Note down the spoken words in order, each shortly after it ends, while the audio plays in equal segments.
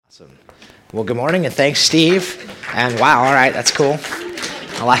Awesome. Well, good morning, and thanks, Steve. And wow, all right, that's cool.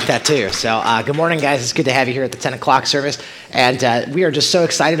 I like that too. So good morning, guys. It's good to have you here at the 10 o'clock service. And we are just so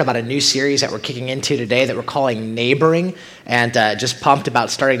excited about a new series that we're kicking into today that we're calling Neighboring. And just pumped about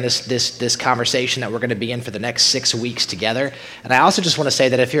starting this conversation that we're going to be in for the next 6 weeks together. And I also just want to say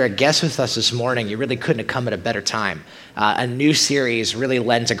that if you're a guest with us this morning, you really couldn't have come at a better time. A new series really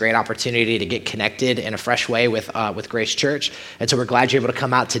lends a great opportunity to get connected in a fresh way with Grace Church. And so we're glad you're able to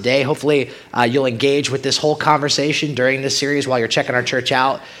come out today. Hopefully you'll engage with this whole conversation during this series while you're checking our church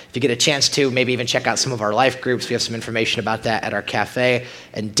out. If you get a chance to, maybe even check out some of our life groups. We have some information about that at our cafe.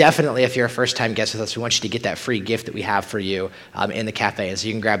 And definitely, if you're a first-time guest with us, we want you to get that free gift that we have for you in the cafe. And so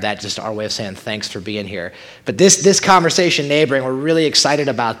you can grab that, just our way of saying thanks for being here. But this conversation, Neighboring, we're really excited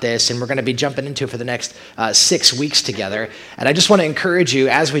about this, and we're going to be jumping into it for the next 6 weeks together. And I just want to encourage you,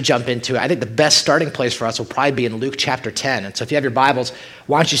 as we jump into it, I think the best starting place for us will probably be in Luke chapter 10. And so if you have your Bibles,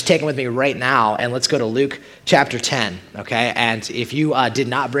 why don't you just take them with me right now, and let's go to Luke chapter 10, okay? And if you did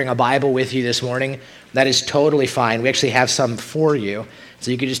not bring a Bible with you this morning, that is totally fine. We actually have some for you.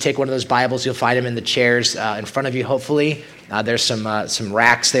 So you can just take one of those Bibles. You'll find them in the chairs in front of you, hopefully. There's some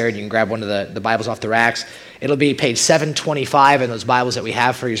racks there, and you can grab one of the Bibles off the racks. It'll be page 725 in those Bibles that we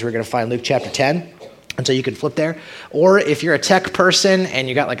have for you. So we're going to find Luke chapter 10. And so you can flip there. Or if you're a tech person and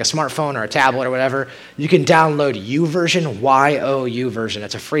you got like a smartphone or a tablet or whatever, you can download YouVersion, Y-O-U version.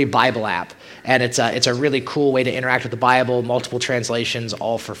 It's a free Bible app. And it's a really cool way to interact with the Bible, multiple translations,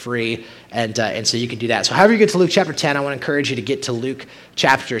 all for free. And so you can do that. So however you get to Luke chapter 10, I want to encourage you to get to Luke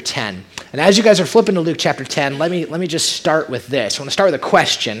chapter 10. And as you guys are flipping to Luke chapter 10, let me just start with this. I want to start with a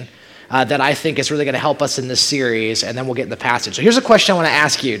question that I think is really going to help us in this series, and then we'll get in the passage. So here's a question I want to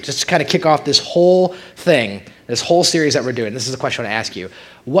ask you, just to kind of kick off this whole thing, this whole series that we're doing. This is a question I want to ask you.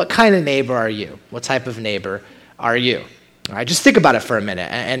 What kind of neighbor are you? What type of neighbor are you? All right, just think about it for a minute,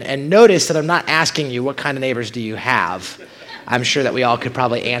 and notice that I'm not asking you what kind of neighbors do you have. I'm sure that we all could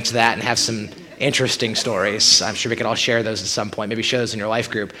probably answer that and have some interesting stories. I'm sure we could all share those at some point, maybe share those in your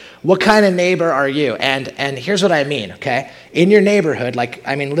life group. What kind of neighbor are you? And here's what I mean, okay? In your neighborhood,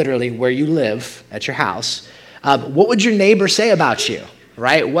 literally where you live, at your house, what would your neighbor say about you,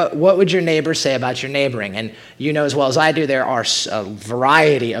 right? What would your neighbor say about your neighboring? And you know as well as I do, there are a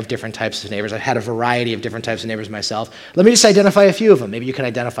variety of different types of neighbors. I've had a variety of different types of neighbors myself. Let me just identify a few of them. Maybe you can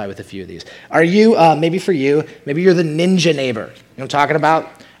identify with a few of these. Are you, maybe for you, maybe you're the ninja neighbor. You know what I'm talking about?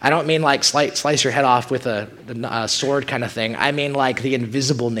 I don't mean like slice your head off with a sword kind of thing. I mean like the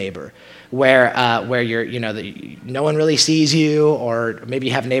invisible neighbor, where you're, no one really sees you, or maybe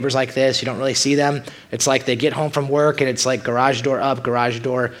you have neighbors like this, you don't really see them. It's like they get home from work and it's like garage door up, garage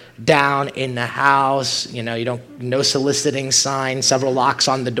door down in the house. No soliciting sign, several locks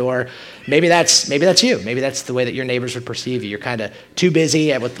on the door. Maybe that's you. Maybe that's the way that your neighbors would perceive you. You're kind of too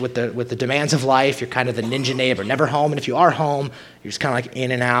busy with the demands of life. You're kind of the ninja neighbor, never home. And if you are home, you're just kind of like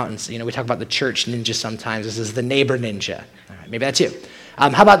in and out. And we talk about the church ninja sometimes. This is the neighbor ninja. All right, maybe that's you.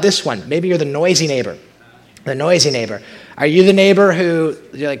 How about this one? Maybe you're the noisy neighbor. The noisy neighbor. Are you the neighbor who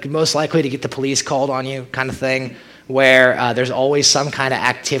you're like most likely to get the police called on you kind of thing, where there's always some kind of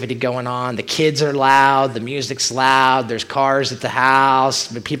activity going on? The kids are loud, the music's loud, there's cars at the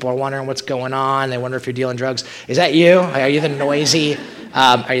house, but people are wondering what's going on. They wonder if you're dealing drugs. Is that you? Are you the noisy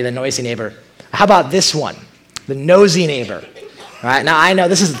neighbor? How about this one? The nosy neighbor. All right, now I know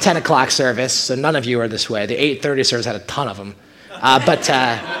this is the 10 o'clock service, so none of you are this way. The 8:30 service had a ton of them.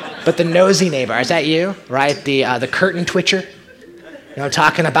 But the nosy neighbor, is that you, right? The curtain twitcher,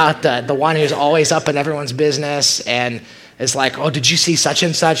 talking about the one who's always up in everyone's business and is like, oh, did you see such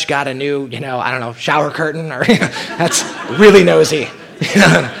and such got a new, shower curtain? Or that's really nosy.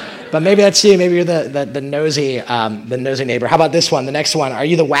 But maybe that's you. Maybe you're the nosy neighbor. How about this one? The next one. Are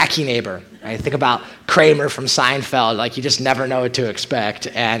you the wacky neighbor? Right? Think about Kramer from Seinfeld. Like you just never know what to expect,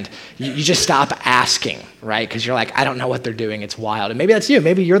 and you just stop asking, right? Because you're like, I don't know what they're doing. It's wild. And maybe that's you.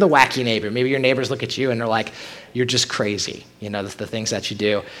 Maybe you're the wacky neighbor. Maybe your neighbors look at you and they're like, you're just crazy. The things that you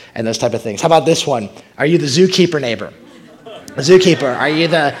do and those type of things. How about this one? Are you the zookeeper neighbor? The zookeeper. Are you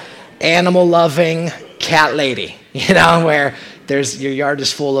the animal-loving cat lady? Where your yard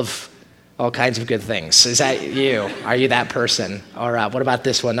is full of all kinds of good things. Is that you? Are you that person? Or what about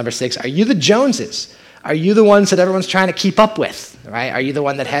this one, number 6? Are you the Joneses? Are you the ones that everyone's trying to keep up with, right? Are you the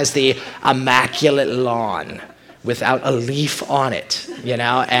one that has the immaculate lawn without a leaf on it,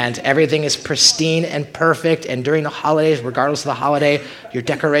 and everything is pristine and perfect, and during the holidays, regardless of the holiday, your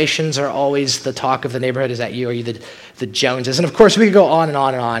decorations are always the talk of the neighborhood? Is that you? Are you the Joneses? And of course, we could go on and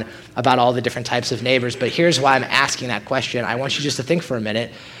on and on about all the different types of neighbors, but here's why I'm asking that question. I want you just to think for a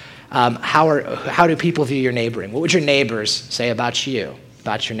minute. How do people view your neighboring? What would your neighbors say about you?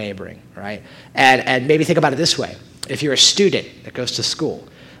 about your neighboring, right? And maybe think about it this way. If you're a student that goes to school,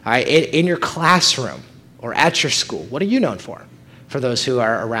 all right, in your classroom or at your school, what are you known for those who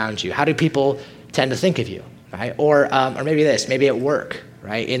are around you? How do people tend to think of you, right? Or maybe maybe at work,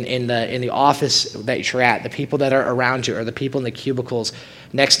 right? In the office that you're at, the people that are around you or the people in the cubicles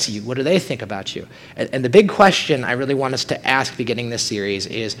next to you, what do they think about you? And the big question I really want us to ask beginning this series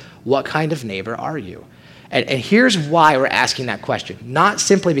is, what kind of neighbor are you? And here's why we're asking that question. Not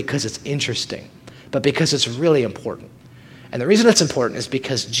simply because it's interesting, but because it's really important. And the reason it's important is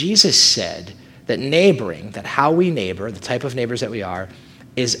because Jesus said that neighboring, that how we neighbor, the type of neighbors that we are,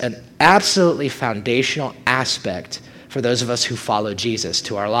 is an absolutely foundational aspect for those of us who follow Jesus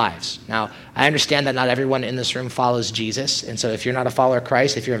to our lives. Now, I understand that not everyone in this room follows Jesus, and so if you're not a follower of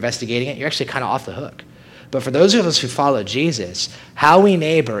Christ, if you're investigating it, you're actually kind of off the hook. But for those of us who follow Jesus, how we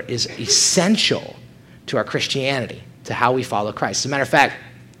neighbor is essential to our Christianity, to how we follow Christ. As a matter of fact,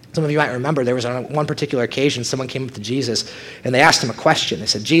 some of you might remember there was on one particular occasion someone came up to Jesus and they asked him a question. They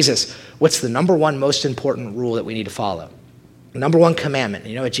said, Jesus, what's the number one most important rule that we need to follow? Number one commandment.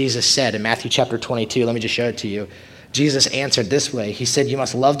 You know what Jesus said in Matthew chapter 22? Let me just show it to you. Jesus answered this way. He said, you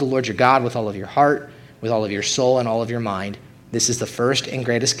must love the Lord your God with all of your heart, with all of your soul, and all of your mind. This is the first and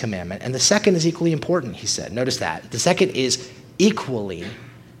greatest commandment. And the second is equally important, he said. Notice that. The second is equally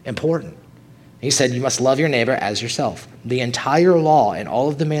important. He said, you must love your neighbor as yourself. The entire law and all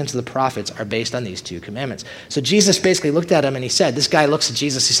of the demands of the prophets are based on these two commandments. So Jesus basically looked at him and he said, this guy looks at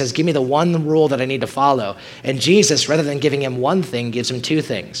Jesus, he says, give me the one rule that I need to follow. And Jesus, rather than giving him one thing, gives him two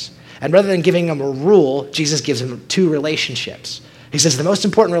things. And rather than giving him a rule, Jesus gives him two relationships. He says, the most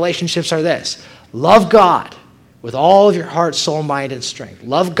important relationships are this. Love God with all of your heart, soul, mind, and strength.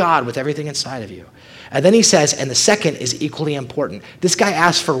 Love God with everything inside of you. And then he says, and the second is equally important. This guy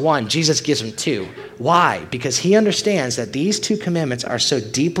asked for one. Jesus gives him two. Why? Because he understands that these two commandments are so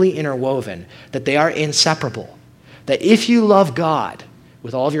deeply interwoven that they are inseparable. That if you love God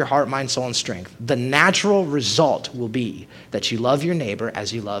with all of your heart, mind, soul, and strength, the natural result will be that you love your neighbor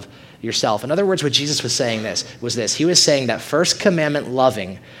as you love yourself. In other words, what Jesus was saying was this. He was saying that first commandment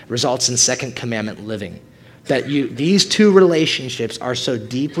loving results in second commandment living. That these two relationships are so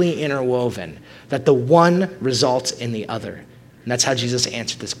deeply interwoven that the one results in the other. And that's how Jesus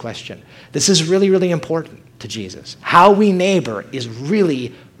answered this question. This is really, really important to Jesus. How we neighbor is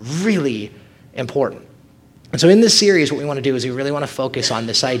really, really important. And so in this series, what we want to do is we really want to focus on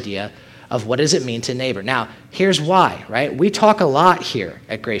this idea of what does it mean to neighbor. Now, here's why, right? We talk a lot here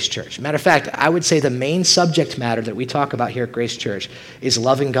at Grace Church. Matter of fact, I would say the main subject matter that we talk about here at Grace Church is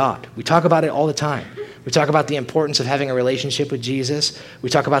loving God. We talk about it all the time. We talk about the importance of having a relationship with Jesus. We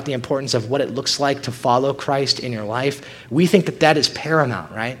talk about the importance of what it looks like to follow Christ in your life. We think that that is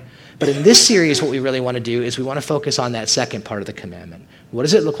paramount, right? But in this series, what we really want to do is we want to focus on that second part of the commandment. What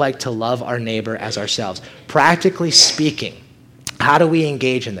does it look like to love our neighbor as ourselves? Practically speaking, how do we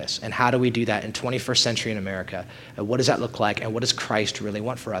engage in this? And how do we do that in 21st century in America? And what does that look like? And what does Christ really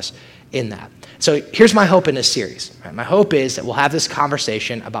want for us in that? So here's my hope in this series. Right? My hope is that we'll have this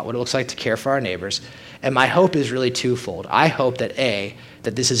conversation about what it looks like to care for our neighbors. And my hope is really twofold. I hope that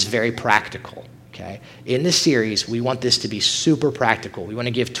that this is very practical. Okay? In this series, we want this to be super practical. We want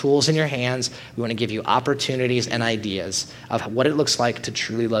to give tools in your hands. We want to give you opportunities and ideas of what it looks like to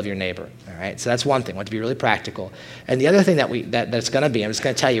truly love your neighbor. All right? So that's one thing. We want to be really practical. And the other thing that's going to be, I'm just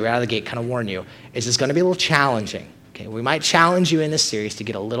going to tell you right out of the gate, kind of warn you, is it's going to be a little challenging. Okay? We might challenge you in this series to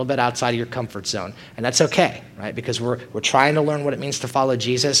get a little bit outside of your comfort zone, and that's okay, right? Because we're trying to learn what it means to follow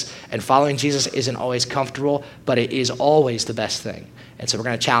Jesus, and following Jesus isn't always comfortable, but it is always the best thing. And so we're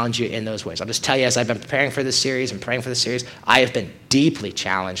going to challenge you in those ways. I'll just tell you, as I've been preparing for this series and praying for this series, I have been deeply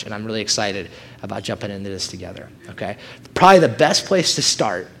challenged, and I'm really excited about jumping into this together, okay? Probably the best place to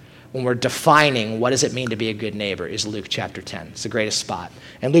start when we're defining what does it mean to be a good neighbor is Luke chapter 10. It's the greatest spot.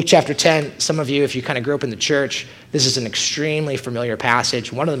 And Luke chapter 10, some of you, if you kind of grew up in the church, this is an extremely familiar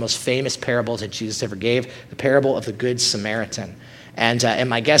passage, one of the most famous parables that Jesus ever gave, the parable of the Good Samaritan. And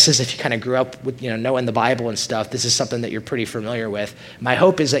my guess is if you kind of grew up with, knowing the Bible and stuff, this is something that you're pretty familiar with. My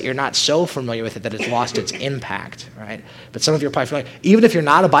hope is that you're not so familiar with it that it's lost its impact, right? But some of you are probably familiar. Even if you're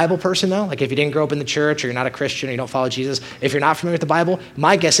not a Bible person, though, like if you didn't grow up in the church or you're not a Christian or you don't follow Jesus, if you're not familiar with the Bible,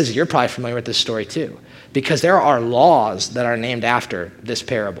 my guess is you're probably familiar with this story too. Because there are laws that are named after this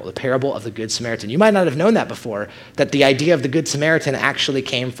parable, the parable of the Good Samaritan. You might not have known that before, that the idea of the Good Samaritan actually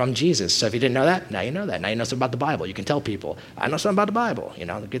came from Jesus. So if you didn't know that, now you know that. Now you know something about the Bible. You can tell people, I know something about the Bible,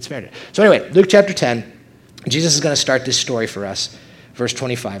 the Good Samaritan. So anyway, Luke chapter 10, Jesus is going to start this story for us. Verse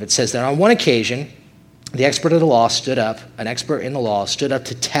 25, it says that on one occasion, an expert in the law stood up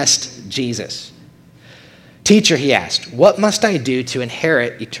to test Jesus. Teacher, he asked, what must I do to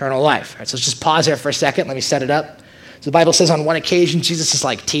inherit eternal life? All right, so let's just pause there for a second. Let me set it up. So the Bible says on one occasion, Jesus is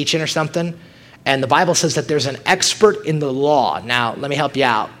like teaching or something. And the Bible says that there's an expert in the law. Now, let me help you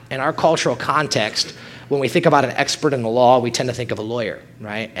out. In our cultural context, when we think about an expert in the law, we tend to think of a lawyer,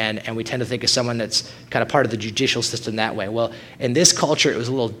 right? And we tend to think of someone that's kind of part of the judicial system that way. Well, in this culture, it was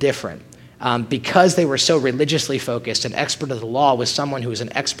a little different. Because they were so religiously focused, an expert of the law was someone who was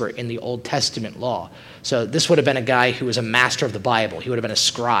an expert in the Old Testament law. So this would have been a guy who was a master of the Bible. He would have been a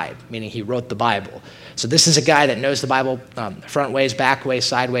scribe, meaning he wrote the Bible. So this is a guy that knows the Bible front ways, back ways,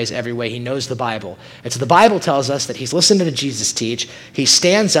 sideways, every way. He knows the Bible. And so the Bible tells us that he's listened to Jesus teach. He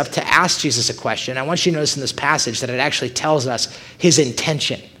stands up to ask Jesus a question. I want you to notice in this passage that it actually tells us his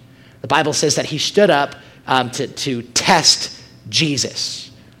intention. The Bible says that he stood up to test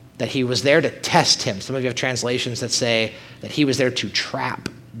Jesus, that he was there to test him. Some of you have translations that say that he was there to trap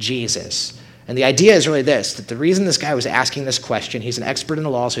Jesus. And the idea is really this, that the reason this guy was asking this question, he's an expert in the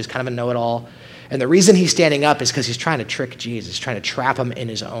law, so he's kind of a know-it-all. And the reason he's standing up is because he's trying to trick Jesus, trying to trap him in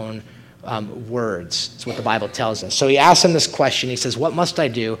his own words. That's what the Bible tells us. So he asks him this question. He says, what must I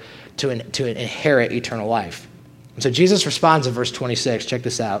do to inherit eternal life? And so Jesus responds in verse 26. Check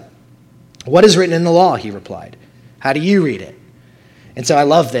this out. What is written in the law? He replied. How do you read it? And so I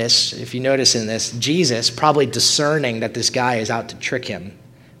love this. If you notice in this, Jesus probably discerning that this guy is out to trick him,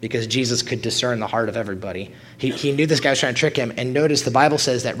 because Jesus could discern the heart of everybody. He knew this guy was trying to trick him. And notice the Bible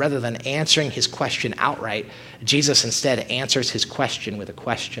says that rather than answering his question outright, Jesus instead answers his question with a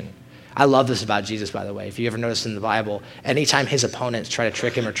question. I love this about Jesus, by the way. If you ever notice in the Bible, anytime his opponents try to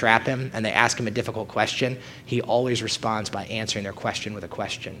trick him or trap him and they ask him a difficult question, he always responds by answering their question with a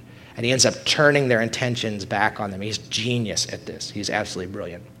question. And he ends up turning their intentions back on them. He's genius at this. He's absolutely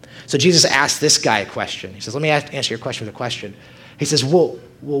brilliant. So Jesus asked this guy a question. He says, let me answer your question with a question. He says, well,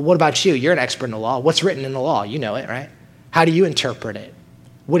 what about you? You're an expert in the law. What's written in the law? You know it, right? How do you interpret it?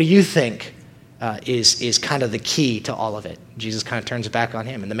 What do you think is kind of the key to all of it? Jesus kind of turns it back on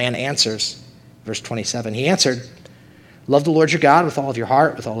him. And the man answers, verse 27. He answered, love the Lord your God with all of your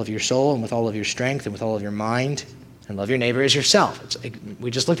heart, with all of your soul, and with all of your strength, and with all of your mind. And love your neighbor as yourself.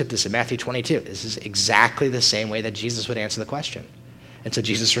 We just looked at this in Matthew 22. This is exactly the same way that Jesus would answer the question. And so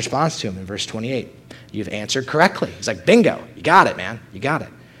Jesus responds to him in verse 28. You've answered correctly. He's like, bingo, you got it, man. You got it.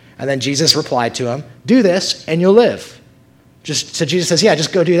 And then Jesus replied to him, do this and you'll live. So Jesus says, yeah,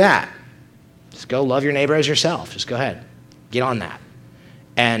 just go do that. Just go love your neighbor as yourself. Just go ahead. Get on that.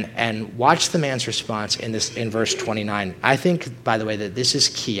 And watch the man's response in verse 29. I think, by the way, that this is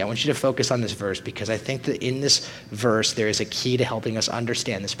key. I want you to focus on this verse because I think that in this verse there is a key to helping us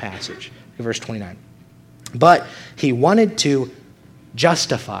understand this passage. Verse 29. But he wanted to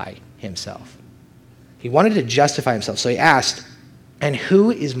justify himself. He wanted to justify himself. So he asked, and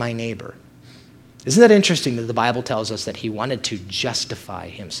who is my neighbor? Isn't that interesting that the Bible tells us that he wanted to justify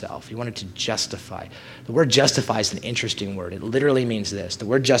himself? He wanted to justify. The word justify is an interesting word. It literally means this. The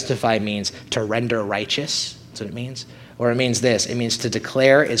word justify means to render righteous. That's what it means. Or it means this. It means to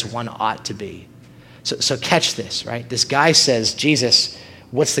declare as one ought to be. So catch this, right? This guy says, Jesus,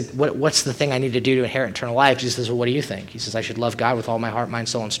 what's the thing I need to do to inherit eternal life? Jesus says, well, what do you think? He says, I should love God with all my heart, mind,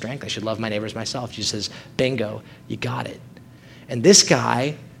 soul, and strength. I should love my neighbor as myself. Jesus says, bingo, you got it. And this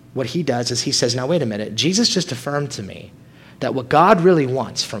guy, what he does is he says, now wait a minute, Jesus just affirmed to me that what God really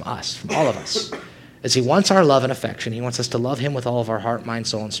wants from us, from all of us, is he wants our love and affection. He wants us to love him with all of our heart, mind,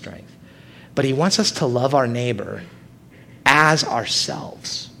 soul, and strength. But he wants us to love our neighbor as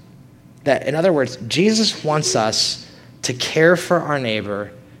ourselves. That, in other words, Jesus wants us to care for our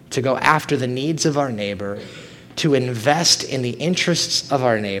neighbor, to go after the needs of our neighbor, to invest in the interests of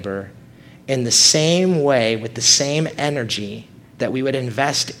our neighbor in the same way, with the same energy that we would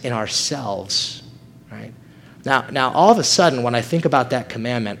invest in ourselves, right? Now, all of a sudden, when I think about that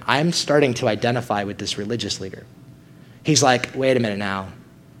commandment, I'm starting to identify with this religious leader. He's like, wait a minute now,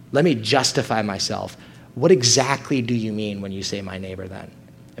 let me justify myself. What exactly do you mean when you say my neighbor then?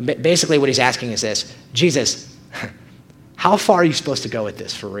 And basically what he's asking is this, Jesus, how far are you supposed to go with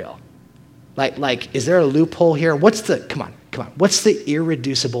this for real? Like, is there a loophole here? Come on, what's the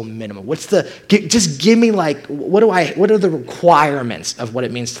irreducible minimum? Just give me what are the requirements of what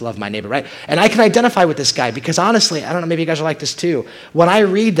it means to love my neighbor, right? And I can identify with this guy because honestly, I don't know, maybe you guys are like this too. When I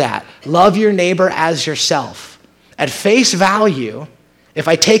read that, love your neighbor as yourself, at face value, if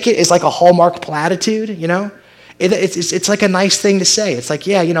I take it as like a Hallmark platitude, it's like a nice thing to say. It's like,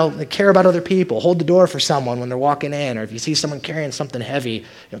 yeah, care about other people, hold the door for someone when they're walking in, or if you see someone carrying something heavy,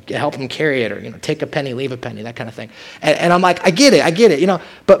 help them carry it, or take a penny, leave a penny, that kind of thing. And I'm like, I get it,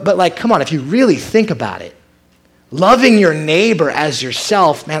 but like, come on, if you really think about it, loving your neighbor as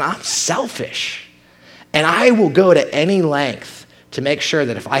yourself, man, I'm selfish. And I will go to any length to make sure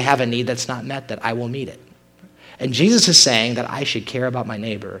that if I have a need that's not met, that I will meet it. And Jesus is saying that I should care about my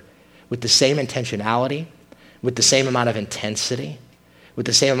neighbor with the same intentionality, with the same amount of intensity, with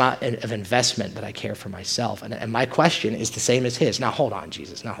the same amount of investment that I care for myself. And my question is the same as his. Now, hold on,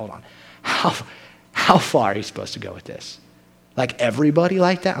 Jesus. Now, hold on. How far are you supposed to go with this? Like everybody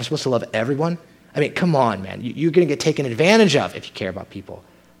like that? I'm supposed to love everyone? I mean, come on, man. You're going to get taken advantage of if you care about people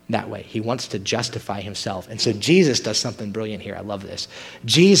that way. He wants to justify himself. And so Jesus does something brilliant here. I love this.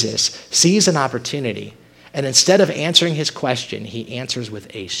 Jesus sees an opportunity, and instead of answering his question, he answers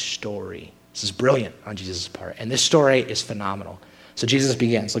with a story. This is brilliant on Jesus' part. And this story is phenomenal. So Jesus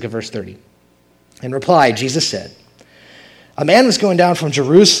begins. Look at verse 30. In reply, Jesus said, "A man was going down from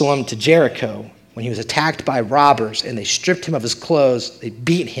Jerusalem to Jericho when he was attacked by robbers, and they stripped him of his clothes, they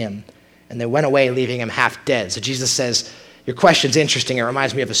beat him, and they went away, leaving him half dead." So Jesus says, your question's interesting. It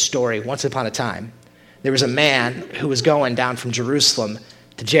reminds me of a story. Once upon a time, there was a man who was going down from Jerusalem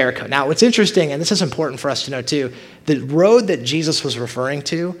to Jericho. Now, what's interesting, and this is important for us to know too, the road that Jesus was referring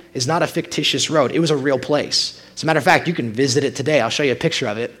to is not a fictitious road. It was a real place. As a matter of fact, you can visit it today. I'll show you a picture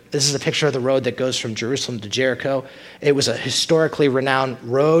of it. This is a picture of the road that goes from Jerusalem to Jericho. It was a historically renowned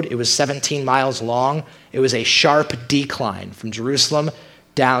road. It was 17 miles long. It was a sharp decline from Jerusalem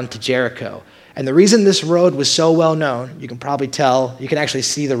down to Jericho. And the reason this road was so well known, you can probably tell, you can actually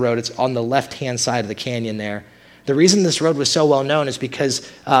see the road. It's on the left-hand side of the canyon there. The reason this road was so well known is because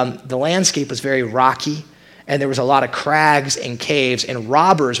the landscape was very rocky, and there was a lot of crags and caves, and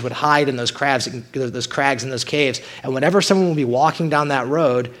robbers would hide in those crags and those caves. And whenever someone would be walking down that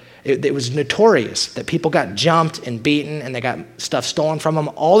road, it was notorious that people got jumped and beaten, and they got stuff stolen from them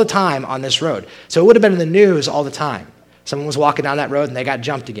all the time on this road. So it would have been in the news all the time. Someone was walking down that road and they got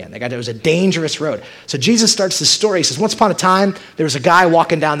jumped again. It was a dangerous road. So Jesus starts this story. He says, once upon a time, there was a guy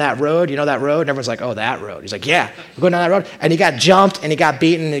walking down that road. You know that road? And everyone's like, oh, that road. He's like, yeah, we're going down that road. And he got jumped and he got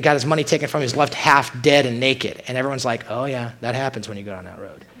beaten and he got his money taken from him. He was left half dead and naked. And everyone's like, oh, yeah, that happens when you go down that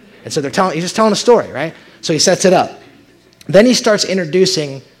road. And so he's just telling a story, right? So he sets it up. Then he starts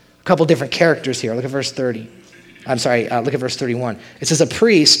introducing a couple different characters here. Look at verse 30. Look at verse 31. It says, a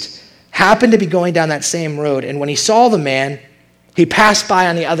priest happened to be going down that same road, and when he saw the man, he passed by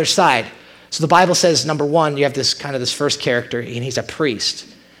on the other side. So the Bible says, number one, you have this first character, and he's a priest.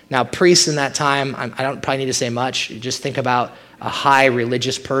 Now, priests in that time, I don't probably need to say much. You just think about a high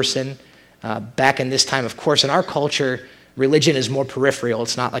religious person. Back in this time, of course, in our culture, religion is more peripheral.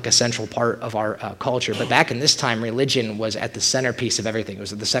 It's not like a central part of our culture. But back in this time, religion was at the centerpiece of everything. It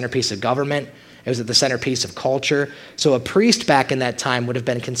was at the centerpiece of government. It was at the centerpiece of culture. So a priest back in that time would have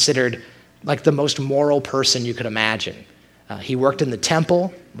been considered like the most moral person you could imagine. He worked in the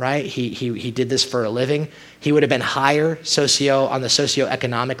temple, right? He did this for a living. He would have been higher on the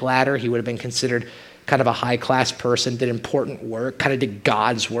socioeconomic ladder. He would have been considered kind of a high-class person, did important work, kind of did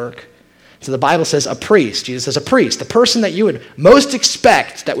God's work. So the Bible says a priest. Jesus says a priest, the person that you would most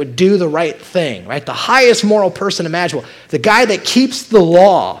expect that would do the right thing, right? The highest moral person imaginable, the guy that keeps the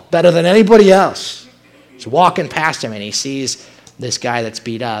law better than anybody else. He's walking past him and he sees this guy that's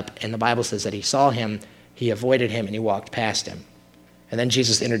beat up, and the Bible says that he saw him, he avoided him, and he walked past him. And then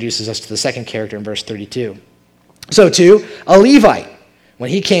Jesus introduces us to the second character in verse 32. So too, a Levite,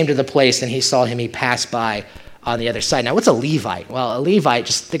 when he came to the place and he saw him, he passed by on the other side. Now, what's a Levite? Well, a Levite,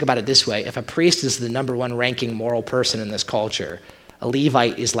 just think about it this way. If a priest is the number one ranking moral person in this culture, a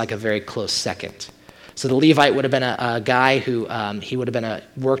Levite is like a very close second. So the Levite would have been a guy who he would have been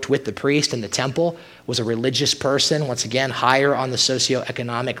worked with the priest in the temple, was a religious person, once again, higher on the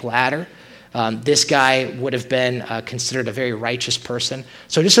socioeconomic ladder. This guy would have been considered a very righteous person.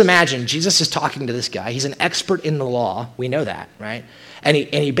 So just imagine, Jesus is talking to this guy. He's an expert in the law. We know that, right? And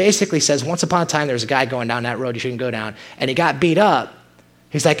he basically says, once upon a time, there was a guy going down that road you shouldn't go down, and he got beat up.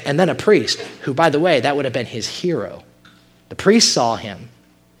 He's like, and then a priest, who, by the way, that would have been his hero. The priest saw him.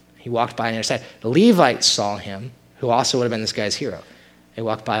 He walked by on the other side. The Levites saw him, who also would have been this guy's hero. They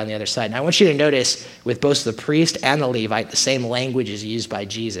walked by on the other side. Now, I want you to notice, with both the priest and the Levite, the same language is used by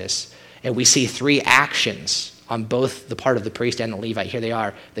Jesus. And we see three actions on both the part of the priest and the Levite. Here they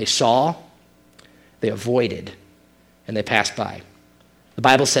are. They saw, they avoided, and they passed by. The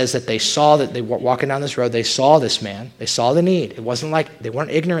Bible says that they saw that they were walking down this road. They saw this man. They saw the need. It wasn't like they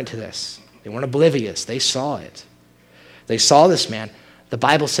weren't ignorant to this. They weren't oblivious. They saw it. They saw this man. The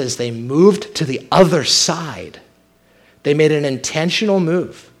Bible says they moved to the other side. They made an intentional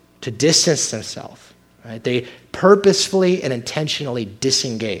move to distance themselves. Right? They purposefully and intentionally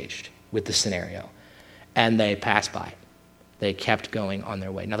disengaged with the scenario, and they passed by. They kept going on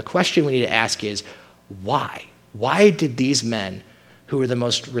their way. Now, the question we need to ask is, why? Why did these men, who were the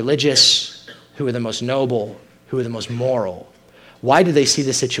most religious, who were the most noble, who were the most moral? Why did they see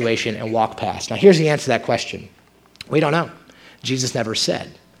the situation and walk past? Now, here's the answer to that question. We don't know. Jesus never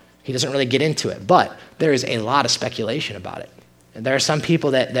said. He doesn't really get into it, but there is a lot of speculation about it. And there are some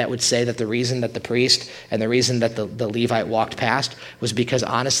people that would say that the reason that the priest and the reason that the Levite walked past was because,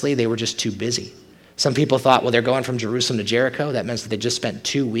 honestly, they were just too busy. Some people thought, well, they're going from Jerusalem to Jericho. That means that they just spent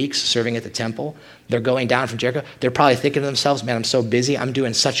 2 weeks serving at the temple. They're going down from Jericho. They're probably thinking to themselves, man, I'm so busy. I'm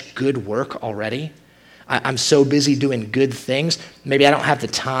doing such good work already. I'm so busy doing good things. Maybe I don't have the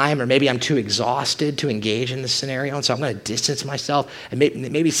time, or maybe I'm too exhausted to engage in this scenario, and so I'm going to distance myself, and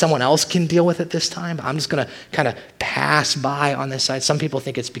maybe someone else can deal with it this time. I'm just going to kind of pass by on this side. Some people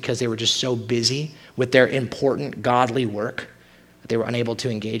think it's because they were just so busy with their important godly work that they were unable to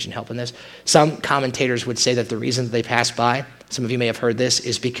engage and help in this. Some commentators would say that the reason that they passed by, some of you may have heard this,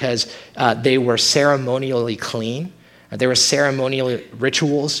 is because they were ceremonially clean. There were ceremonial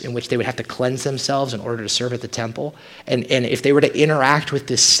rituals in which they would have to cleanse themselves in order to serve at the temple. And if they were to interact with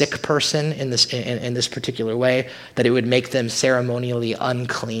this sick person in this particular way, that it would make them ceremonially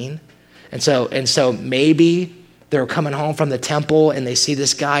unclean. And so maybe they're coming home from the temple and they see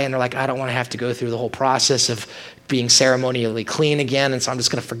this guy and they're like, I don't want to have to go through the whole process of being ceremonially clean again, and so I'm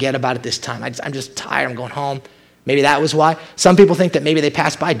just going to forget about it this time. I'm just tired. I'm going home. Maybe that was why. Some people think that maybe they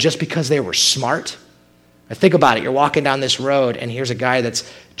passed by just because they were smart. Think about it. You're walking down this road, and here's a guy that's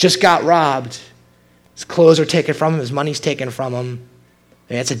just got robbed. His clothes are taken from him. His money's taken from him.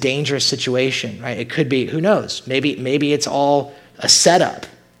 I mean, it's a dangerous situation, right? It could be, who knows? Maybe it's all a setup.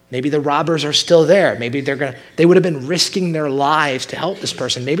 Maybe the robbers are still there. Maybe they would have been risking their lives to help this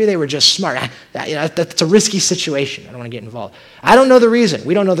person. Maybe they were just smart. That's a risky situation. I don't want to get involved. I don't know the reason.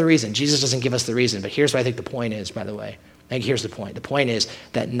 We don't know the reason. Jesus doesn't give us the reason. But here's what I think the point is, by the way. I think here's the point. The point is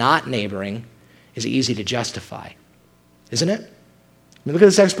that not neighboring is easy to justify, isn't it? I mean, look at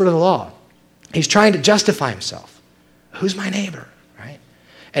this expert of the law. He's trying to justify himself. Who's my neighbor, right?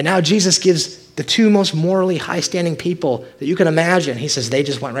 And now Jesus gives the two most morally high-standing people that you can imagine. He says they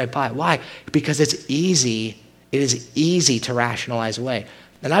just went right by. Why? Because it's easy. It is easy to rationalize away.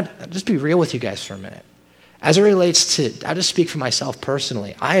 And I'll just be real with you guys for a minute. As it relates to, I'll just speak for myself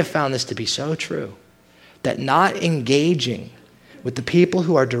personally. I have found this to be so true, that not engaging with the people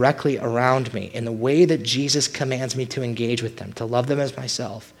who are directly around me in the way that Jesus commands me to engage with them, to love them as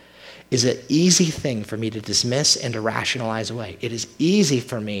myself, is an easy thing for me to dismiss and to rationalize away. It is easy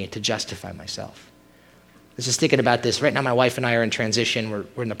for me to justify myself. I was just thinking about this. Right now, my wife and I are in transition.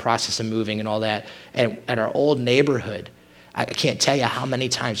 We're in the process of moving and all that. And at our old neighborhood, I can't tell you how many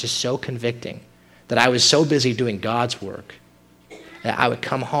times, just so convicting, that I was so busy doing God's work that I would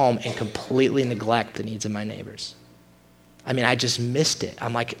come home and completely neglect the needs of my neighbors. I mean, I just missed it.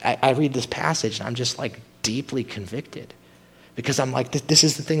 I'm like, I read this passage and I'm just like deeply convicted, because I'm like, this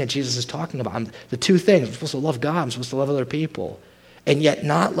is the thing that Jesus is talking about. The two things, I'm supposed to love God, I'm supposed to love other people. And yet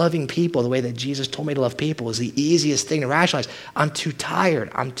not loving people the way that Jesus told me to love people is the easiest thing to rationalize. I'm too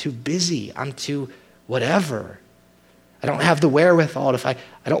tired, I'm too busy, I'm too whatever. I don't have the wherewithal. I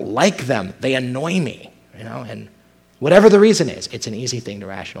don't like them, they annoy me, and whatever the reason is, it's an easy thing to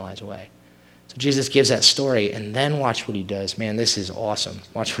rationalize away. So Jesus gives that story, and then watch what he does. Man, this is awesome.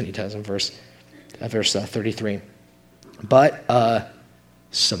 Watch what he does in verse 33. But a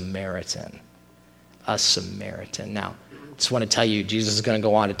Samaritan. Now, I just want to tell you, Jesus is going to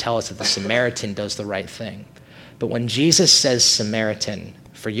go on to tell us that the Samaritan does the right thing. But when Jesus says Samaritan,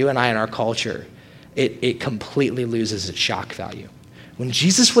 for you and I in our culture, it completely loses its shock value. When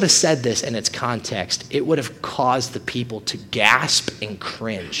Jesus would have said this in its context, it would have caused the people to gasp and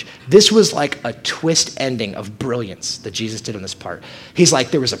cringe. This was like a twist ending of brilliance that Jesus did on this part. He's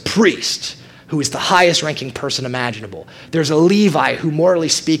like, there was a priest who is the highest ranking person imaginable. There's a Levi who, morally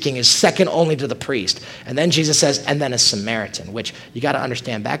speaking, is second only to the priest. And then Jesus says, and then a Samaritan, which you got to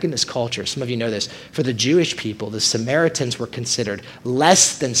understand, back in this culture, some of you know this, for the Jewish people, the Samaritans were considered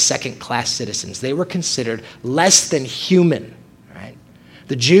less than second-class citizens. They were considered less than human.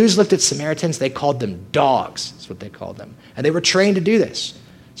 The Jews looked at Samaritans, they called them dogs. That's what they called them. And they were trained to do this.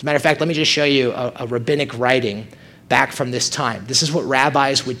 As a matter of fact, let me just show you a rabbinic writing back from this time. This is what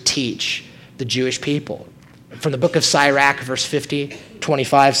rabbis would teach the Jewish people. From the book of Sirach, verse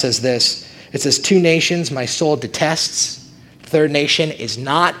 25 says this. It says, 2 nations my soul detests. The third nation is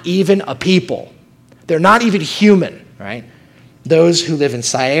not even a people. They're not even human, right? Those who live in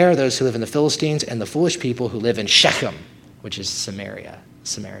Seir, those who live in the Philistines, and the foolish people who live in Shechem, which is Samaria.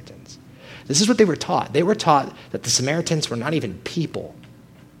 Samaritans. This is what they were taught. They were taught that the Samaritans were not even people.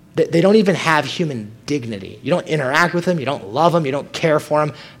 They don't even have human dignity. You don't interact with them. You don't love them. You don't care for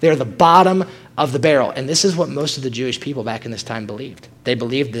them. They're the bottom of the barrel. And this is what most of the Jewish people back in this time believed. They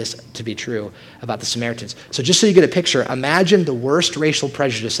believed this to be true about the Samaritans. So just so you get a picture, imagine the worst racial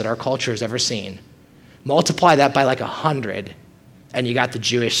prejudice that our culture has ever seen. Multiply that by like 100, and you got the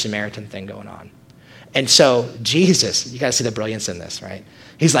Jewish Samaritan thing going on. And so Jesus, you got to see the brilliance in this, right?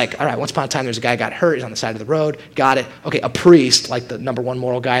 He's like, all right, once upon a time, there's a guy got hurt. He's on the side of the road. Got it. Okay, a priest, like the number one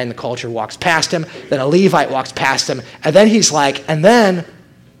moral guy in the culture, walks past him. Then a Levite walks past him. And then he's like, and then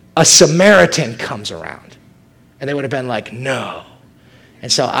a Samaritan comes around. And they would have been like, no.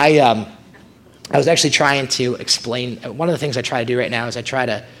 And so I was actually trying to explain. One of the things I try to do right now is I try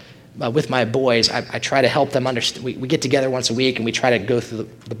to, with my boys, I try to help them understand. We get together once a week and we try to go through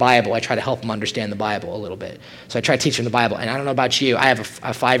the Bible. I try to help them understand the Bible a little bit. So I try to teach them the Bible. And I don't know about you, I have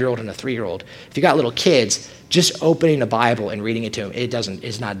a 5-year-old and a 3-year-old. If you got little kids, just opening the Bible and reading it to them,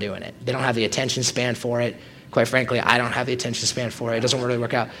 it's not doing it. They don't have the attention span for it. Quite frankly, I don't have the attention span for it. It doesn't really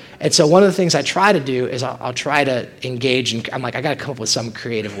work out. And so one of the things I try to do is I'll try to engage, and I'm like, I got to come up with some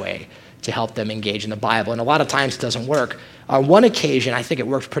creative way to help them engage in the Bible. And a lot of times it doesn't work. On one occasion, I think it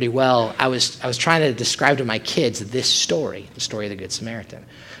worked pretty well. I was trying to describe to my kids this story, the story of the Good Samaritan.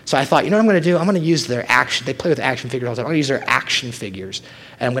 So I thought, you know what I'm going to do? I'm going to use their action. They play with action figures all the time. I'm going to use their action figures,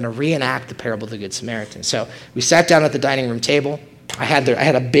 and I'm going to reenact the parable of the Good Samaritan. So we sat down at the dining room table. I had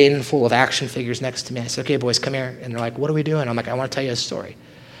a bin full of action figures next to me. I said, okay, boys, come here. And they're like, what are we doing? I'm like, I want to tell you a story.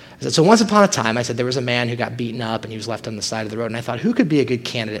 I said, so once upon a time, I said, there was a man who got beaten up and he was left on the side of the road. And I thought, who could be a good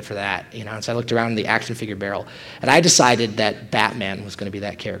candidate for that? And so I looked around in the action figure barrel, and I decided that Batman was going to be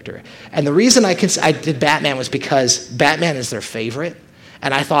that character. And the reason I did Batman was because Batman is their favorite.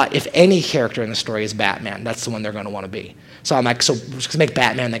 And I thought, if any character in the story is Batman, that's the one they're going to want to be. So I'm like, so let's make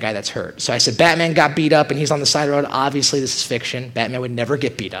Batman the guy that's hurt. So I said, Batman got beat up and he's on the side of the road. Obviously, this is fiction. Batman would never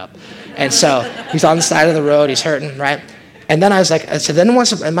get beat up. And so he's on the side of the road, he's hurting, right? And then I said,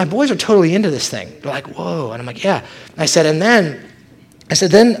 and my boys are totally into this thing. They're like, whoa. And I'm like, yeah. And I said,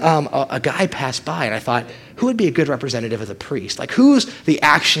 then a guy passed by, and I thought, who would be a good representative of the priest? Like, who's the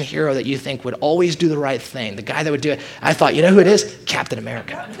action hero that you think would always do the right thing? The guy that would do it. I thought, you know who it is? Captain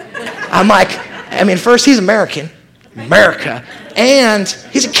America. I'm like, first, he's America, and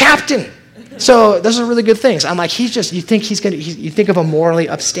he's a captain. So those are really good things. I'm like, you think of a morally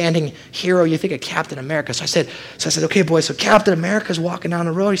upstanding hero, you think of Captain America. So I said, okay, boys, so Captain America's walking down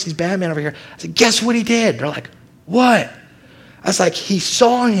the road, he sees Batman over here. I said, guess what he did? They're like, what? I was like, he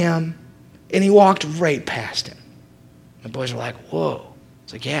saw him, and he walked right past him. My boys were like, whoa. I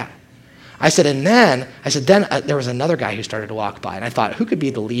was like, yeah. I said, then there was another guy who started to walk by, and I thought, who could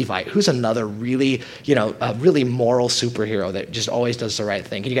be the Levite? Who's another really, a really moral superhero that just always does the right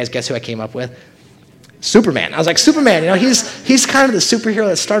thing? Can you guys guess who I came up with? Superman. I was like, Superman, he's kind of the superhero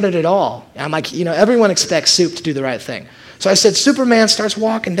that started it all. And I'm like, everyone expects Soup to do the right thing. So I said, Superman starts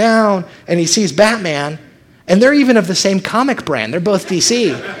walking down, and he sees Batman, and they're even of the same comic brand. They're both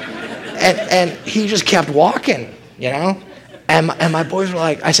DC. And he just kept walking, And my boys were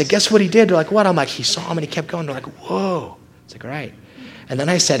like, I said, guess what he did? They're like, what? I'm like, he saw him and he kept going. They're like, whoa. It's like, right. And then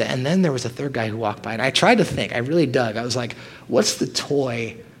I said, and then there was a third guy who walked by. And I tried to think. I really dug. I was like, what's the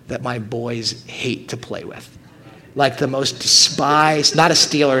toy that my boys hate to play with? Like the most despised, not a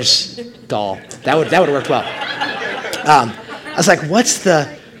Steelers doll. That would have worked well. I was like,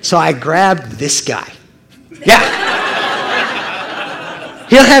 so I grabbed this guy. Yeah.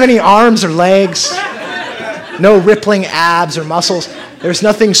 He don't have any arms or legs. No rippling abs or muscles. There's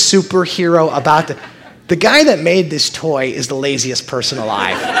nothing superhero about the guy that made this toy is the laziest person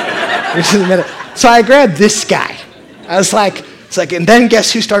alive. So I grabbed this guy. I was like, and then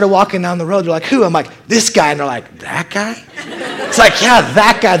guess who started walking down the road? They're like, who? I'm like, this guy. And they're like, that guy? It's like, yeah,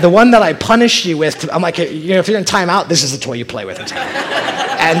 that guy, the one that I punished you with. I'm like, if you're in timeout, this is the toy you play with.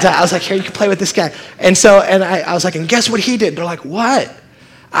 And I was like, here, you can play with this guy. And I was like, and guess what he did? They're like, what?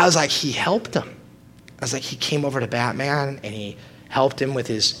 I was like, he helped him. I was like, he came over to Batman and he helped him with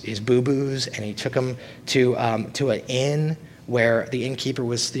his boo-boos, and he took him to an inn where the innkeeper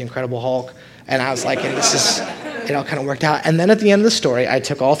was the Incredible Hulk. And I was like, and it all kind of worked out. And then at the end of the story, I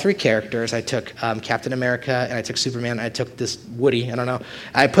took all three characters. I took Captain America, and I took Superman, and I took this Woody, I don't know.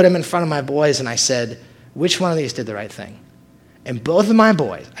 I put him in front of my boys, and I said, which one of these did the right thing? And both of my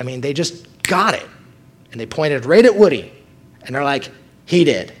boys, they just got it. And they pointed right at Woody. And they're like, he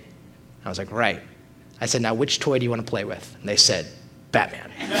did. I was like, right. I said, now which toy do you want to play with? And they said,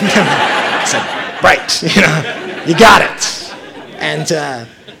 Batman. I said, right, you got it. And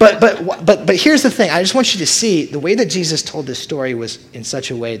but here's the thing. I just want you to see the way that Jesus told this story was in such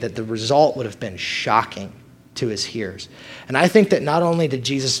a way that the result would have been shocking to his hearers. And I think that not only did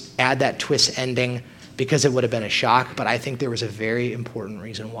Jesus add that twist ending because it would have been a shock, but I think there was a very important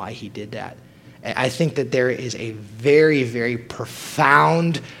reason why he did that. And I think that there is a very, very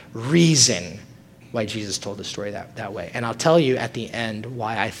profound reason why Jesus told the story that way. And I'll tell you at the end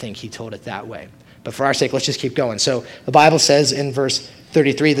why I think he told it that way. But for our sake, let's just keep going. So the Bible says in verse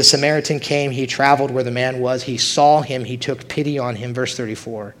 33, the Samaritan came, he traveled where the man was, he saw him, he took pity on him, verse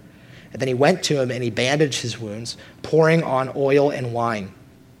 34. And then he went to him and he bandaged his wounds, pouring on oil and wine.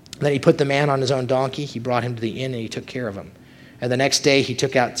 Then he put the man on his own donkey, he brought him to the inn and he took care of him. And the next day he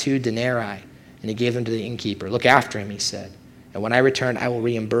took out 2 denarii and he gave them to the innkeeper. Look after him, he said. And when I return, I will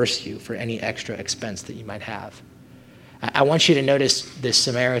reimburse you for any extra expense that you might have. I want you to notice this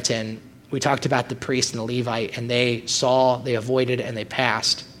Samaritan. We talked about the priest and the Levite, and they saw, they avoided, and they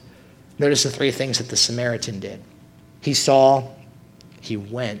passed. Notice the 3 things that the Samaritan did. He saw, he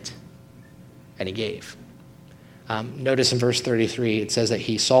went, and he gave. Notice in verse 33, it says that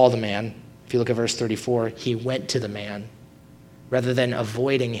he saw the man. If you look at verse 34, he went to the man. Rather than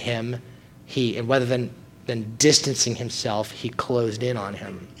avoiding him, rather than distancing himself, he closed in on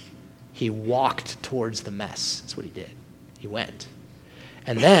him. He walked towards the mess. That's what he did. He went.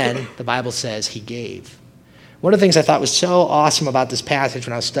 And then the Bible says he gave. One of the things I thought was so awesome about this passage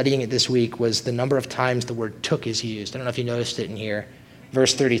when I was studying it this week was the number of times the word took is used. I don't know if you noticed it in here.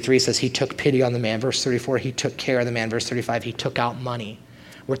 Verse 33 says he took pity on the man. Verse 34, he took care of the man. Verse 35, he took out money.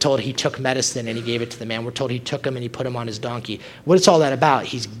 We're told he took medicine and he gave it to the man. We're told he took him and he put him on his donkey. What is all that about?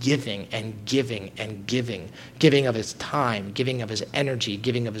 He's giving and giving and giving. Giving of his time, giving of his energy,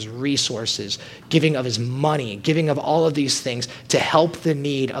 giving of his resources, giving of his money, giving of all of these things to help the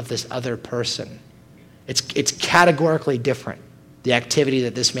need of this other person. It's categorically different, the activity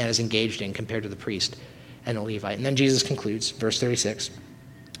that this man is engaged in compared to the priest and the Levite. And then Jesus concludes, verse 36,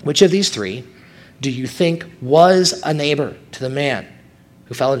 which of these 3 do you think was a neighbor to the man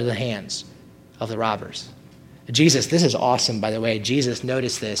who fell into the hands of the robbers? Jesus, this is awesome, by the way. Jesus,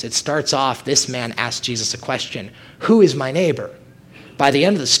 notice this. It starts off, this man asks Jesus a question, who is my neighbor? By the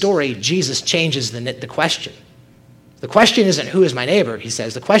end of the story, Jesus changes the question. The question isn't who is my neighbor, he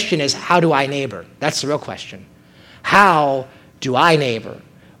says. The question is, how do I neighbor? That's the real question. How do I neighbor?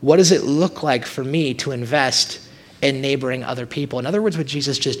 What does it look like for me to invest in neighboring other people? In other words, what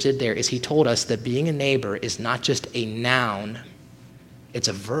Jesus just did there is he told us that being a neighbor is not just a noun, it's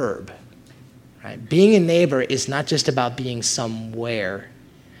a verb. Right? Being a neighbor is not just about being somewhere.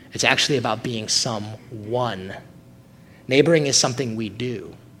 It's actually about being someone. Neighboring is something we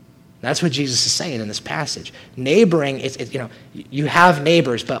do. That's what Jesus is saying in this passage. Neighboring is, you have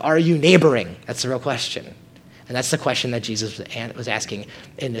neighbors, but are you neighboring? That's the real question. And that's the question that Jesus was asking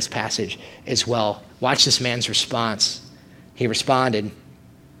in this passage as well. Watch this man's response. He responded,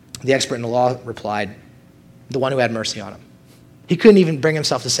 the expert in the law replied, the one who had mercy on him. He couldn't even bring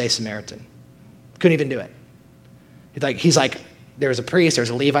himself to say Samaritan. Couldn't even do it. He's like, there was a priest, there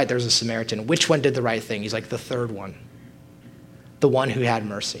was a Levite, there was a Samaritan. Which one did the right thing? He's like, the third one. The one who had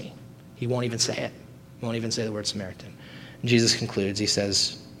mercy. He won't even say it. He won't even say the word Samaritan. And Jesus concludes, he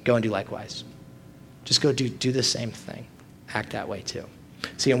says, go and do likewise. Just go do the same thing. Act that way too.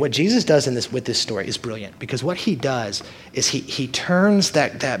 See, and what Jesus does with this story is brilliant, because what he does is he turns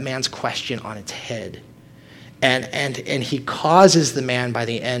that man's question on its head. And he causes the man by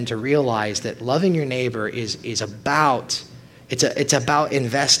the end to realize that loving your neighbor is about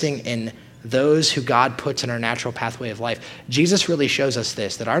investing in those who God puts in our natural pathway of life. Jesus really shows us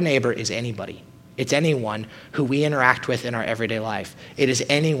this, that our neighbor is anybody. It's anyone who we interact with in our everyday life. It is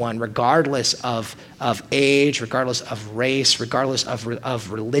anyone, regardless of age, regardless of race, regardless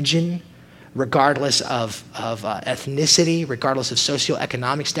of religion, regardless of ethnicity, regardless of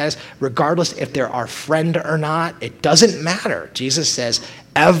socioeconomic status, regardless if they're our friend or not. It doesn't matter. Jesus says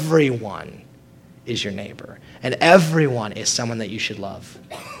everyone is your neighbor, and everyone is someone that you should love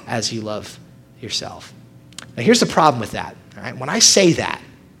as you love yourself. Now here's the problem with that. All right? When I say that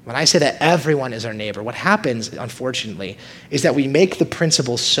everyone is our neighbor, what happens, unfortunately, is that we make the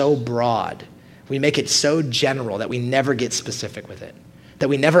principle so broad, we make it so general that we never get specific with it, that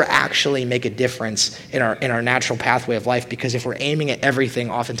we never actually make a difference in our natural pathway of life, because if we're aiming at everything,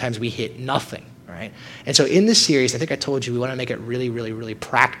 oftentimes we hit nothing, right? And so in this series, I think I told you we want to make it really, really, really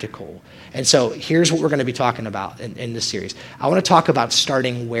practical. And so here's what we're going to be talking about in this series. I want to talk about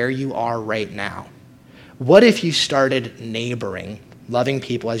starting where you are right now. What if you started neighboring, loving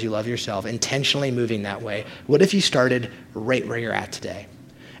people as you love yourself, intentionally moving that way? What if you started right where you're at today?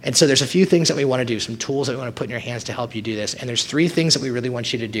 And so there's a few things that we want to do, some tools that we want to put in your hands to help you do this. And there's 3 things that we really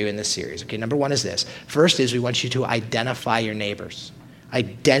want you to do in this series. Okay, number 1 is this. First is we want you to identify your neighbors.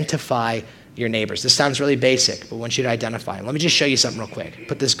 Identify your neighbors. This sounds really basic, but I want you to identify them. Let me just show you something real quick.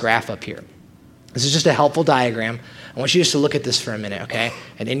 Put this graph up here. This is just a helpful diagram. I want you just to look at this for a minute, okay?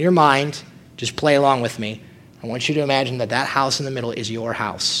 And in your mind, just play along with me. I want you to imagine that that house in the middle is your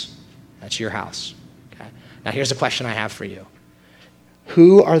house. That's your house, okay? Now here's a question I have for you.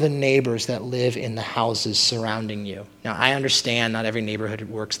 Who are the neighbors that live in the houses surrounding you? Now, I understand not every neighborhood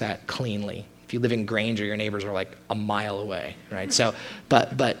works that cleanly. If you live in Granger, your neighbors are like a mile away, right? So,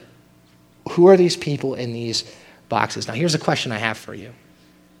 but who are these people in these boxes? Now, here's a question I have for you.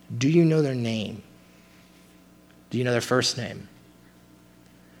 Do you know their name? Do you know their first name?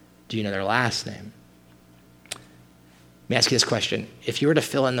 Do you know their last name? Let me ask you this question. If you were to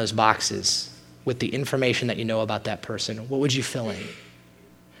fill in those boxes with the information that you know about that person, what would you fill in?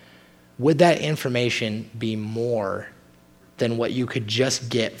 Would that information be more than what you could just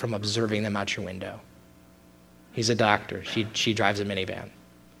get from observing them out your window? He's a doctor. She drives a minivan.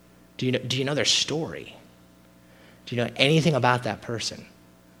 Do you know their story? Do you know anything about that person?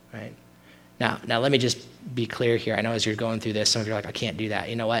 Right? Now let me just be clear here. I know as you're going through this, some of you are like, I can't do that.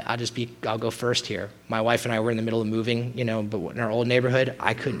 You know what? I'll go first here. My wife and I were in the middle of moving, but in our old neighborhood,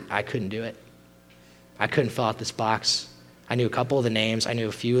 I couldn't do it. I couldn't fill out this box. I knew a couple of the names. I knew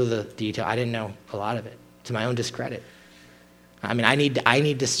a few of the details. I didn't know a lot of it, to my own discredit. I mean, I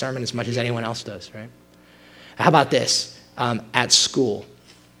need discernment as much as anyone else does, right? How about this? At school,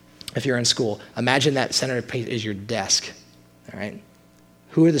 if you're in school, imagine that center is your desk, all right?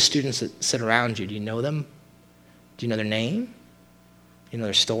 Who are the students that sit around you? Do you know them? Do you know their name? Do you know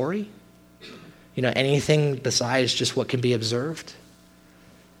their story? You know anything besides just what can be observed?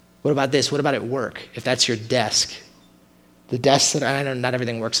 What about this? What about at work? If that's your desk, the desks that, I know not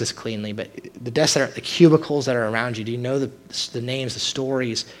everything works this cleanly, but the desks that are, the cubicles that are around you, do you know the names, the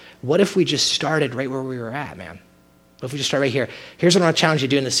stories? What if we just started right where we were at, man? What if we just start right here? Here's what I want to challenge you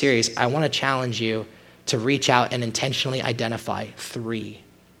to do in the series. I want to challenge you to reach out and intentionally identify three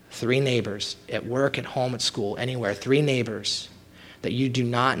neighbors at work, at home, at school, anywhere, 3 neighbors that you do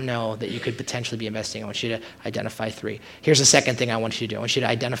not know that you could potentially be investing in. I want you to identify 3. Here's the second thing I want you to do. I want you to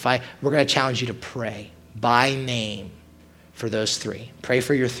identify, we're going to challenge you to pray by name for those 3. Pray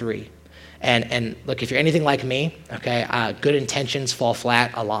for your 3. And look, if you're anything like me, okay, good intentions fall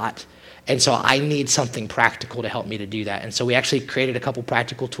flat a lot. And so I need something practical to help me to do that. And so we actually created a couple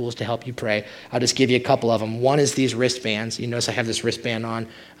practical tools to help you pray. I'll just give you a couple of them. One is these wristbands. You notice I have this wristband on.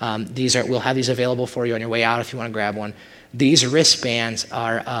 We'll have these available for you on your way out if you want to grab one. These wristbands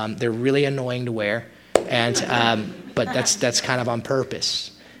are, they're really annoying to wear, but that's kind of on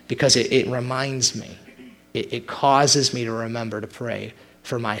purpose because it reminds me. It causes me to remember to pray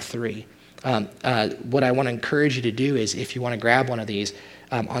for my 3. What I want to encourage you to do is if you want to grab one of these,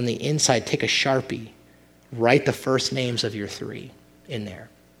 on the inside, take a Sharpie, write the first names of your 3 in there,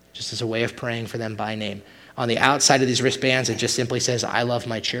 just as a way of praying for them by name. On the outside of these wristbands, it just simply says, I love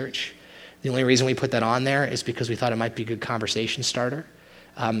my church. The only reason we put that on there is because we thought it might be a good conversation starter.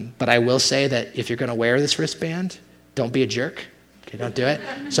 But I will say that if you're going to wear this wristband, don't be a jerk. Okay, don't do it.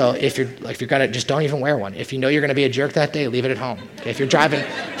 So if you're gonna, just don't even wear one. If you know you're going to be a jerk that day, leave it at home. Okay, if you're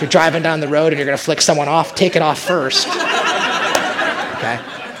driving down the road and you're going to flick someone off, take it off first. Okay,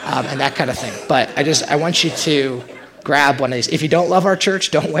 and that kind of thing. But I want you to grab one of these. If you don't love our church,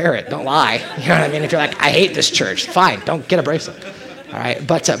 don't wear it. Don't lie. You know what I mean? If you're like, I hate this church, fine, don't get a bracelet. All right,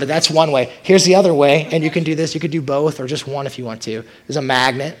 but that's one way. Here's the other way, and you can do this. You could do both or just one if you want to. There's a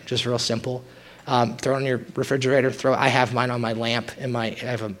magnet, just real simple. Throw it on your refrigerator. I have mine on my lamp. I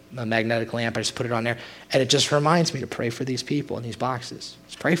have a magnetic lamp. I just put it on there, and it just reminds me to pray for these people in these boxes.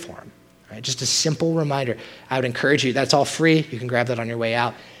 Just pray for them. Right? Just a simple reminder. I would encourage you. That's all free. You can grab that on your way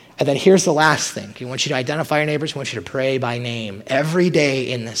out. And then here's the last thing. We want you to identify your neighbors. We want you to pray by name every day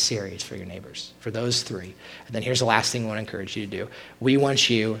in this series for your neighbors, for those 3. And then here's the last thing we want to encourage you to do. We want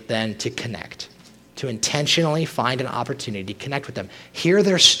you then to connect, to intentionally find an opportunity to connect with them. Hear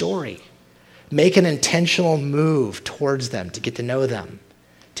their story. Make an intentional move towards them to get to know them,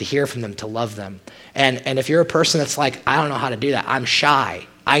 to hear from them, to love them. And if you're a person that's like, I don't know how to do that, I'm shy.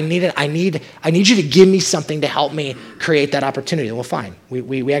 I need you to give me something to help me create that opportunity. Well, fine.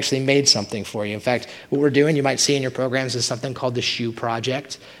 We actually made something for you. In fact, what we're doing, you might see in your programs, is something called the Shoe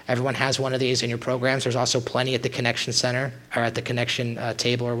Project. Everyone has one of these in your programs. There's also plenty at the Connection Center or at the Connection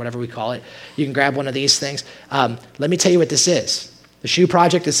table or whatever we call it. You can grab one of these things. Let me tell you what this is. The Shoe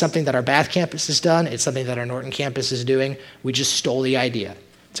Project is something that our Bath campus has done. It's something that our Norton campus is doing. We just stole the idea.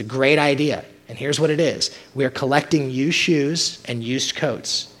 It's a great idea. And here's what it is. We are collecting used shoes and used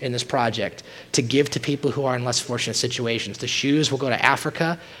coats in this project to give to people who are in less fortunate situations. The shoes will go to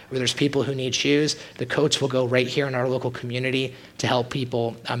Africa, where there's people who need shoes. The coats will go right here in our local community to help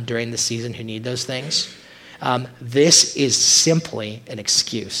people during the season who need those things. This is simply an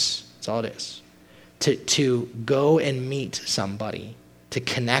excuse. That's all it is. To go and meet somebody, to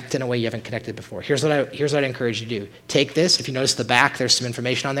connect in a way you haven't connected before. Here's what I'd encourage you to do. Take this. If you notice the back, there's some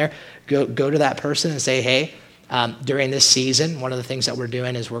information on there. Go to that person and say, hey, during this season, one of the things that we're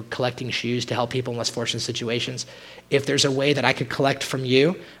doing is we're collecting shoes to help people in less fortunate situations. If there's a way that I could collect from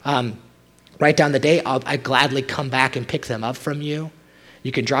you, write down the date. I'd gladly come back and pick them up from you.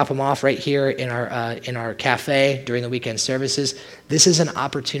 You can drop them off right here in our cafe during the weekend services. This is an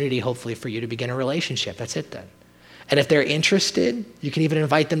opportunity, hopefully, for you to begin a relationship. That's it then. And if they're interested, you can even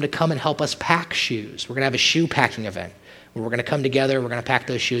invite them to come and help us pack shoes. We're going to have a shoe packing event where we're going to come together, we're going to pack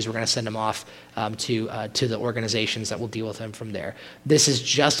those shoes, we're going to send them off to the organizations that will deal with them from there. This is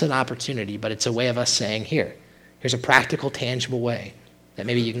just an opportunity, but it's a way of us saying, here's a practical, tangible way that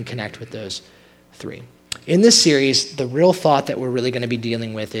maybe you can connect with those three. In this series, the real thought that we're really going to be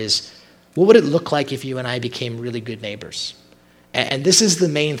dealing with is, what would it look like if you and I became really good neighbors? And this is the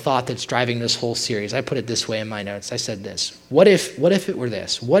main thought that's driving this whole series. I put it this way in my notes. I said this. What if it were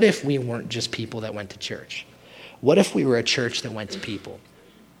this? What if we weren't just people that went to church? What if we were a church that went to people?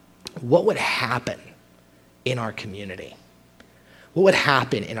 What would happen in our community? What would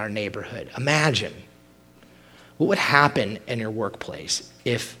happen in our neighborhood? Imagine. What would happen in your workplace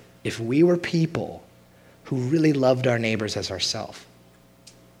if we were people who really loved our neighbors as ourselves?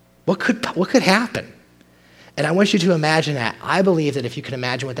 What could happen? And I want you to imagine that. I believe that if you can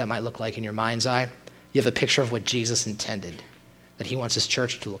imagine what that might look like in your mind's eye, you have a picture of what Jesus intended, that he wants his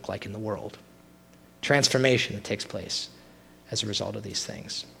church to look like in the world. Transformation that takes place as a result of these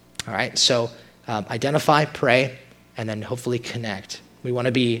things. All right, so identify, pray, and then hopefully connect. We want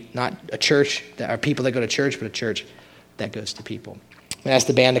to be not a church that are people that go to church, but a church that goes to people. I'm going to ask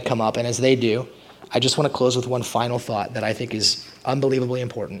the band to come up, and as they do, I just want to close with one final thought that I think is unbelievably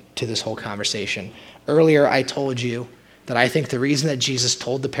important to this whole conversation. Earlier, I told you that I think the reason that Jesus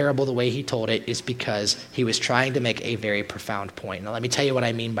told the parable the way he told it is because he was trying to make a very profound point. Now, let me tell you what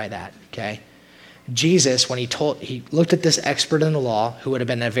I mean by that, okay? Jesus, when he looked at this expert in the law who would have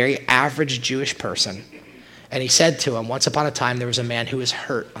been a very average Jewish person, and he said to him, once upon a time, there was a man who was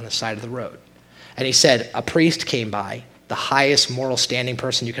hurt on the side of the road. And he said, a priest came by, the highest moral standing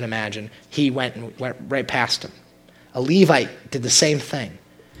person you can imagine. He went right past him. A Levite did the same thing.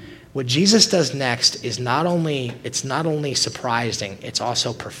 What Jesus does next is not only surprising, it's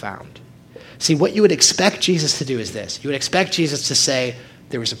also profound. See, what you would expect Jesus to do is this. You would expect Jesus to say,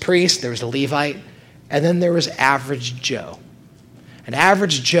 there was a priest, there was a Levite, and then there was average Joe. An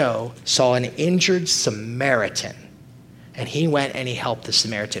average Joe saw an injured Samaritan, and he went and he helped the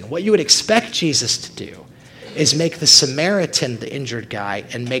Samaritan. What you would expect Jesus to do is make the Samaritan the injured guy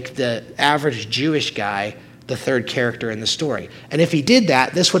and make the average Jewish guy the third character in the story. And if he did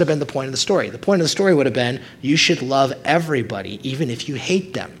that, this would have been the point of the story. The point of the story would have been, you should love everybody, even if you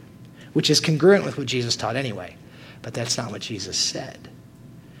hate them, which is congruent with what Jesus taught anyway. But that's not what Jesus said.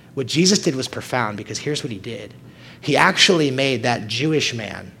 What Jesus did was profound, because here's what he did. He actually made that Jewish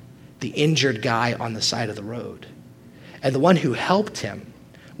man the injured guy on the side of the road. And the one who helped him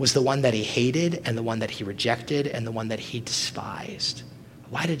was the one that he hated, and the one that he rejected, and the one that he despised.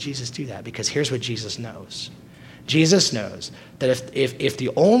 Why did Jesus do that? Because here's what Jesus knows. Jesus knows that if the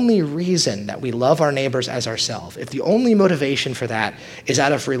only reason that we love our neighbors as ourselves, if the only motivation for that is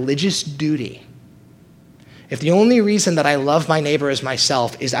out of religious duty, if the only reason that I love my neighbor as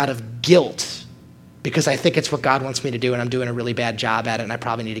myself is out of guilt, because I think it's what God wants me to do and I'm doing a really bad job at it and I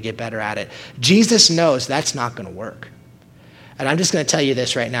probably need to get better at it, Jesus knows that's not going to work. And I'm just going to tell you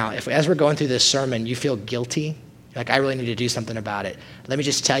this right now. If as we're going through this sermon, you feel guilty, like I really need to do something about it, let me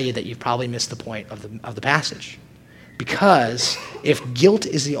just tell you that you've probably missed the point of the passage. Because if guilt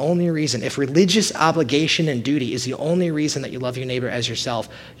is the only reason, if religious obligation and duty is the only reason that you love your neighbor as yourself,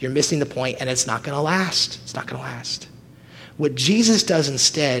 you're missing the point, and it's not going to last. It's not going to last. What Jesus does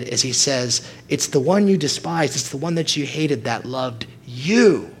instead is he says, it's the one you despised, it's the one that you hated that loved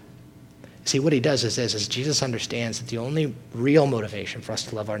you. See, what he does is Jesus understands that the only real motivation for us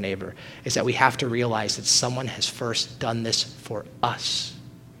to love our neighbor is that we have to realize that someone has first done this for us.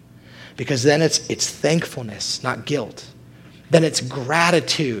 Because then it's thankfulness, not guilt. Then it's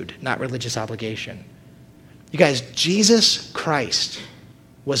gratitude, not religious obligation. You guys, Jesus Christ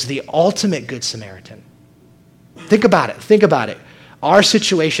was the ultimate Good Samaritan. Think about it. Our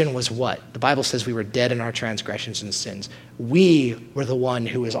situation was what? The Bible says we were dead in our transgressions and sins. We were the one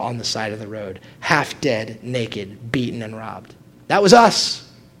who was on the side of the road, half dead, naked, beaten, and robbed. That was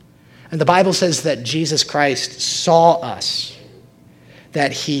us. And the Bible says that Jesus Christ saw us,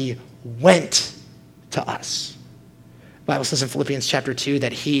 that he went to us. The Bible says in Philippians chapter 2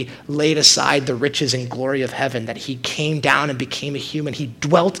 that he laid aside the riches and glory of heaven, that he came down and became a human. He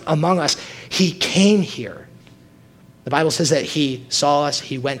dwelt among us. He came here. The Bible says that he saw us,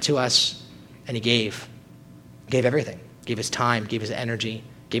 he went to us, and he gave everything. Gave his time, gave his energy,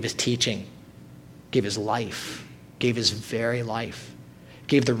 gave his teaching, gave his life, gave his very life,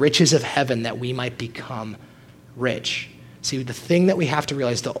 gave the riches of heaven that we might become rich. See, the thing that we have to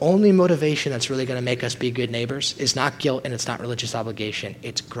realize, the only motivation that's really going to make us be good neighbors is not guilt and it's not religious obligation.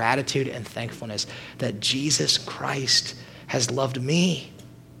 It's gratitude and thankfulness that Jesus Christ has loved me,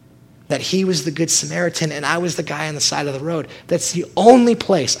 that he was the Good Samaritan and I was the guy on the side of the road. That's the only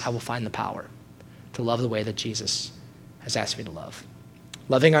place I will find the power to love the way that Jesus has asked me to love.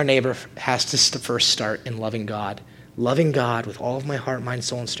 Loving our neighbor has to first start in loving God with all of my heart, mind,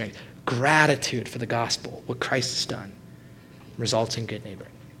 soul, and strength. Gratitude for the gospel, what Christ has done, results in good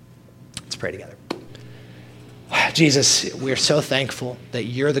neighboring. Let's pray together. Jesus, we're so thankful that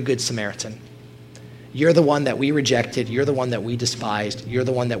you're the Good Samaritan. You're the one that we rejected. You're the one that we despised. You're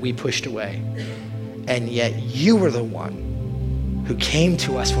the one that we pushed away. And yet you were the one who came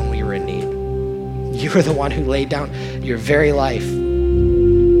to us when we were in need. You were the one who laid down your very life.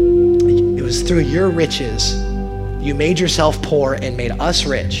 It was through your riches. You made yourself poor and made us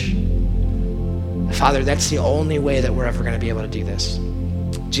rich. Father, that's the only way that we're ever going to be able to do this.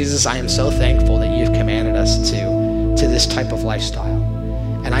 Jesus, I am so thankful that you've commanded us to this type of lifestyle.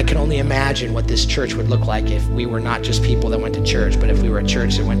 And I can only imagine what this church would look like if we were not just people that went to church, but if we were a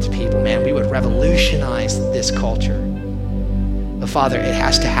church that went to people. Man, we would revolutionize this culture. But Father, it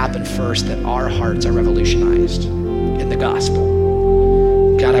has to happen first that our hearts are revolutionized in the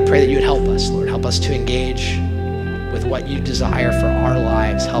gospel. God, I pray that you would help us, Lord. Help us to engage with what you desire for our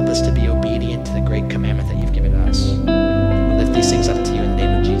lives. Help us to be obedient to the great commandment that